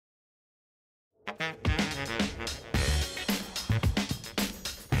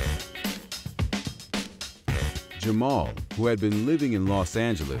Jamal, who had been living in Los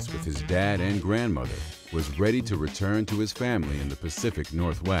Angeles with his dad and grandmother, was ready to return to his family in the Pacific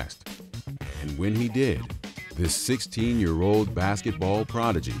Northwest. And when he did, this 16-year-old basketball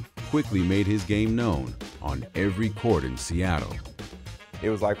prodigy quickly made his game known on every court in Seattle. It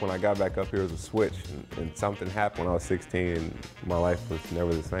was like when I got back up here, it was a switch, and something happened when I was 16, and my life was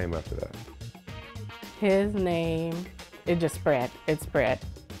never the same after that. His name, it just spread. It spread.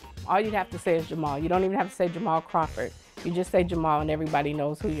 All you'd have to say is Jamal. You don't even have to say Jamal Crawford. You just say Jamal and everybody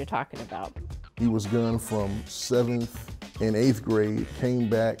knows who you're talking about. He was gone from 7th and 8th grade, came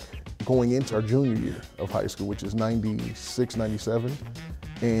back going into our junior year of high school, which is 96, 97.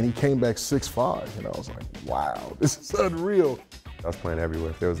 And he came back 6'5", and I was like, wow, this is unreal. I was playing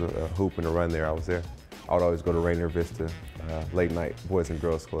everywhere. If there was a hoop and a run there, I was there. I would always go to Rainier Vista, late night Boys and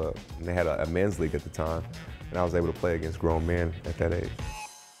Girls Club. And they had a men's league at the time, and I was able to play against grown men at that age.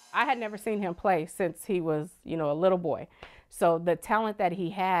 I had never seen him play since he was, a little boy. So the talent that he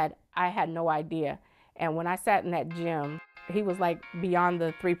had, I had no idea. And when I sat in that gym, he was like beyond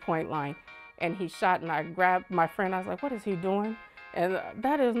the three-point line. And he shot, and I grabbed my friend. I was like, what is he doing? And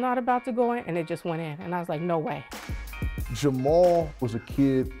that is not about to go in. And it just went in. And I was like, no way. Jamal was a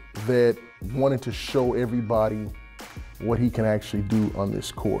kid that wanted to show everybody what he can actually do on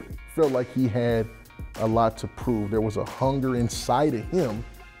this court. Felt like he had a lot to prove. There was a hunger inside of him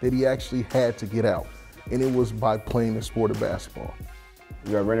that he actually had to get out. And it was by playing the sport of basketball.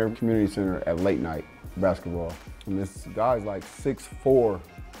 We got Rainier Community Center at late night basketball. And this guy's like 6'4",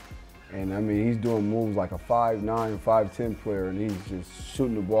 and I mean, he's doing moves like a 5'9", 5'10" player, and he's just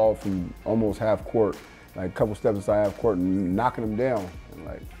shooting the ball from almost half court, like a couple steps inside half court and knocking him down. And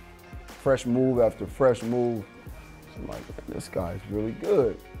like fresh move after fresh move. So I'm like, this guy's really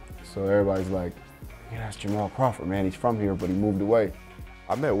good. So everybody's like, yeah, that's Jamal Crawford, man. He's from here, but he moved away.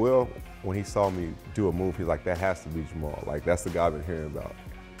 I met Will when he saw me do a move. He's like, that has to be Jamal. Like, that's the guy I've been hearing about.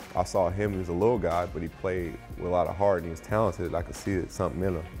 I saw him, he was a little guy, but he played with a lot of heart and he was talented. I could see it, something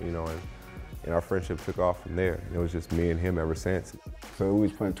in him, and our friendship took off from there. And it was just me and him ever since. So we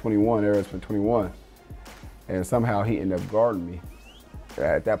was playing 21, Eric's playing 21, and somehow he ended up guarding me.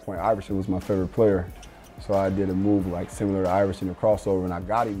 At that point, Iverson was my favorite player. So I did a move like similar to Iverson, a crossover, and I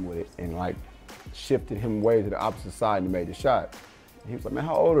got him with it and like shifted him way to the opposite side and made the shot. And he was like, man,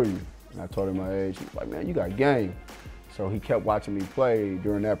 how old are you? And I told him my age. He was like, man, you got game. So he kept watching me play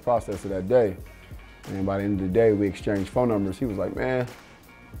during that process of that day. And by the end of the day, we exchanged phone numbers. He was like, man,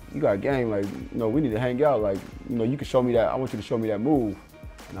 you got game. Like, we need to hang out. Like, you can show me that. I want you to show me that move.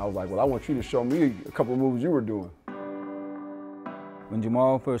 And I was like, well, I want you to show me a couple of moves you were doing. When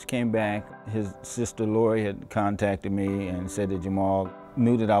Jamal first came back, his sister Lori had contacted me and said that Jamal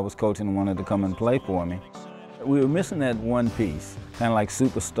knew that I was coaching and wanted to come and play for me. We were missing that one piece, kind of like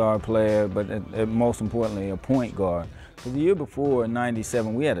superstar player, but most importantly, a point guard. The year before, in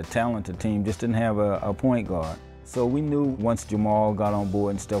 '97, we had a talented team, just didn't have a point guard. So we knew once Jamal got on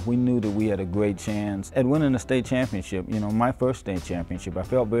board and stuff, we knew that we had a great chance at winning a state championship. My first state championship, I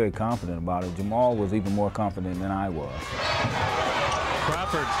felt very confident about it. Jamal was even more confident than I was.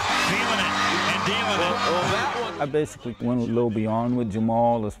 Crawford feeling it and dealing it. I basically went a little beyond with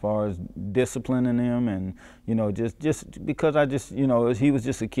Jamal as far as disciplining him, and just because he was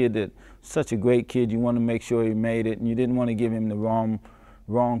just a kid that, such a great kid, you want to make sure he made it, and you didn't want to give him the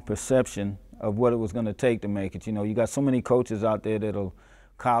wrong perception of what it was going to take to make it. You got so many coaches out there that'll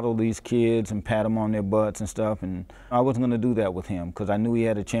coddle these kids and pat them on their butts and stuff, and I wasn't going to do that with him because I knew he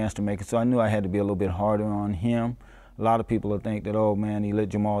had a chance to make it, so I knew I had to be a little bit harder on him. A lot of people will think that, oh man, he let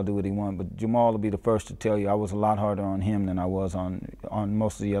Jamal do what he wanted, but Jamal will be the first to tell you I was a lot harder on him than I was on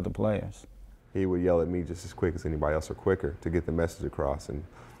most of the other players. He would yell at me just as quick as anybody else, or quicker, to get the message across. And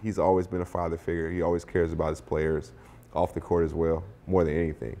he's always been a father figure. He always cares about his players, off the court as well, more than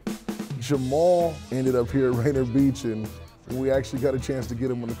anything. Jamal ended up here at Rainier Beach, and when we actually got a chance to get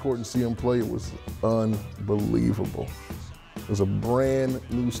him on the court and see him play, it was unbelievable. It was a brand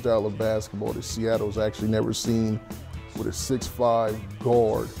new style of basketball that Seattle's actually never seen, with a 6'5"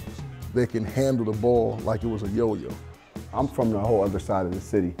 guard that can handle the ball like it was a yo-yo. I'm from the whole other side of the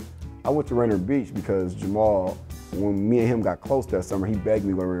city. I went to Rainier Beach because Jamal, when me and him got close that summer, he begged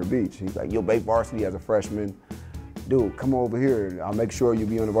me to go to Rainier Beach. He's like, you'll make varsity as a freshman. Dude, come over here. I'll make sure you'll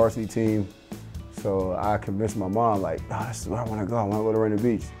be on the varsity team. So I convinced my mom, like, oh, this is where I want to go. I want to go to Rainier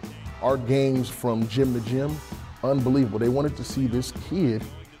Beach. Our games from gym to gym, unbelievable. They wanted to see this kid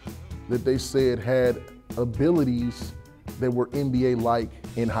that they said had abilities that were NBA-like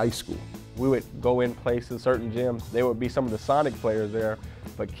in high school. We would go in places, certain gyms, there would be some of the Sonic players there,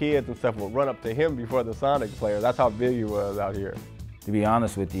 but kids and stuff would run up to him before the Sonic players. That's how big he was out here. To be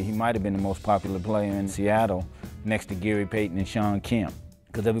honest with you, he might have been the most popular player in Seattle next to Gary Payton and Sean Kemp,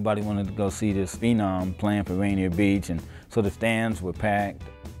 because everybody wanted to go see this phenom playing for Rainier Beach, and so the stands were packed.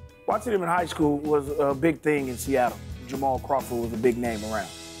 Watching him in high school was a big thing in Seattle. Jamal Crawford was a big name around.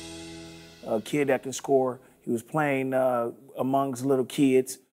 A kid that can score. He was playing amongst little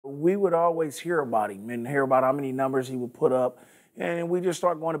kids. We would always hear about him and hear about how many numbers he would put up, and we just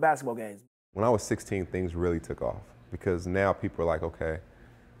started going to basketball games. When I was 16, things really took off because now people are like, okay,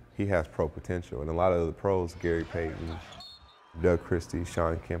 he has pro potential. And a lot of the pros, Gary Payton, Doug Christie,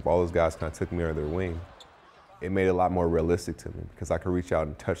 Sean Kemp, all those guys kind of took me under their wing. It made it a lot more realistic to me because I could reach out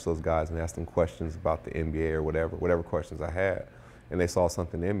and touch those guys and ask them questions about the NBA or whatever questions I had. And they saw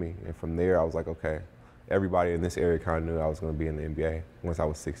something in me. And from there, I was like, okay, everybody in this area kind of knew I was going to be in the NBA once I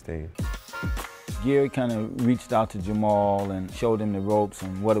was 16. Gary kind of reached out to Jamal and showed him the ropes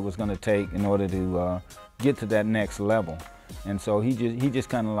and what it was going to take in order to get to that next level. And so he just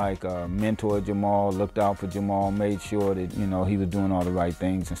kind of like mentored Jamal, looked out for Jamal, made sure that, you know, he was doing all the right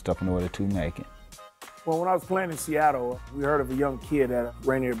things and stuff in order to make it. Well, when I was playing in Seattle, we heard of a young kid at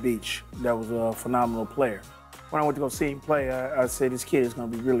Rainier Beach that was a phenomenal player. When I went to go see him play, I said, this kid is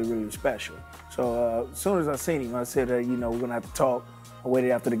going to be really, really special. So as soon as I seen him, I said, you know, we're going to have to talk. I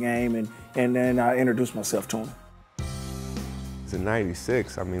waited after the game, and then I introduced myself to him. It's in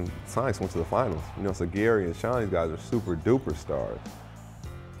 '96. I mean, Sonics went to the finals. You know, so Gary and Sean, these guys are super duper stars.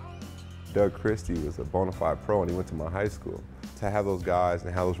 Doug Christie was a bona fide pro, and he went to my high school. To have those guys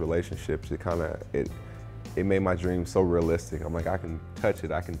and have those relationships, it made my dream so realistic. I'm like, I can touch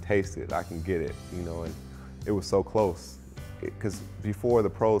it, I can taste it, I can get it, you know, and it was so close. Because before, the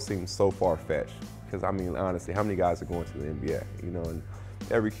pros seemed so far-fetched. Because, I mean, honestly, how many guys are going to the NBA, you know, and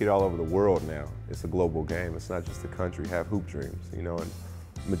every kid all over the world now, it's a global game. It's not just the country have hoop dreams, you know, and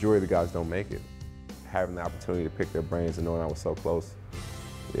the majority of the guys don't make it. Having the opportunity to pick their brains and knowing I was so close,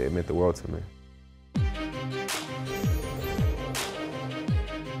 it meant the world to me.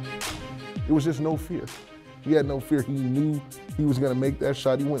 It was just no fear. He had no fear. He knew he was going to make that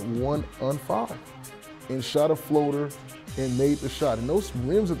shot. He went 1 on 5 and shot a floater and made the shot. And those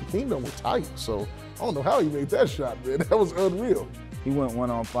rims at the Kingdom were tight, so I don't know how he made that shot, man. That was unreal. He went 1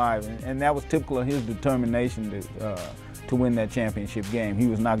 on 5, and that was typical of his determination to win that championship game. He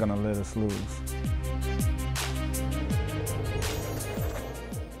was not going to let us lose.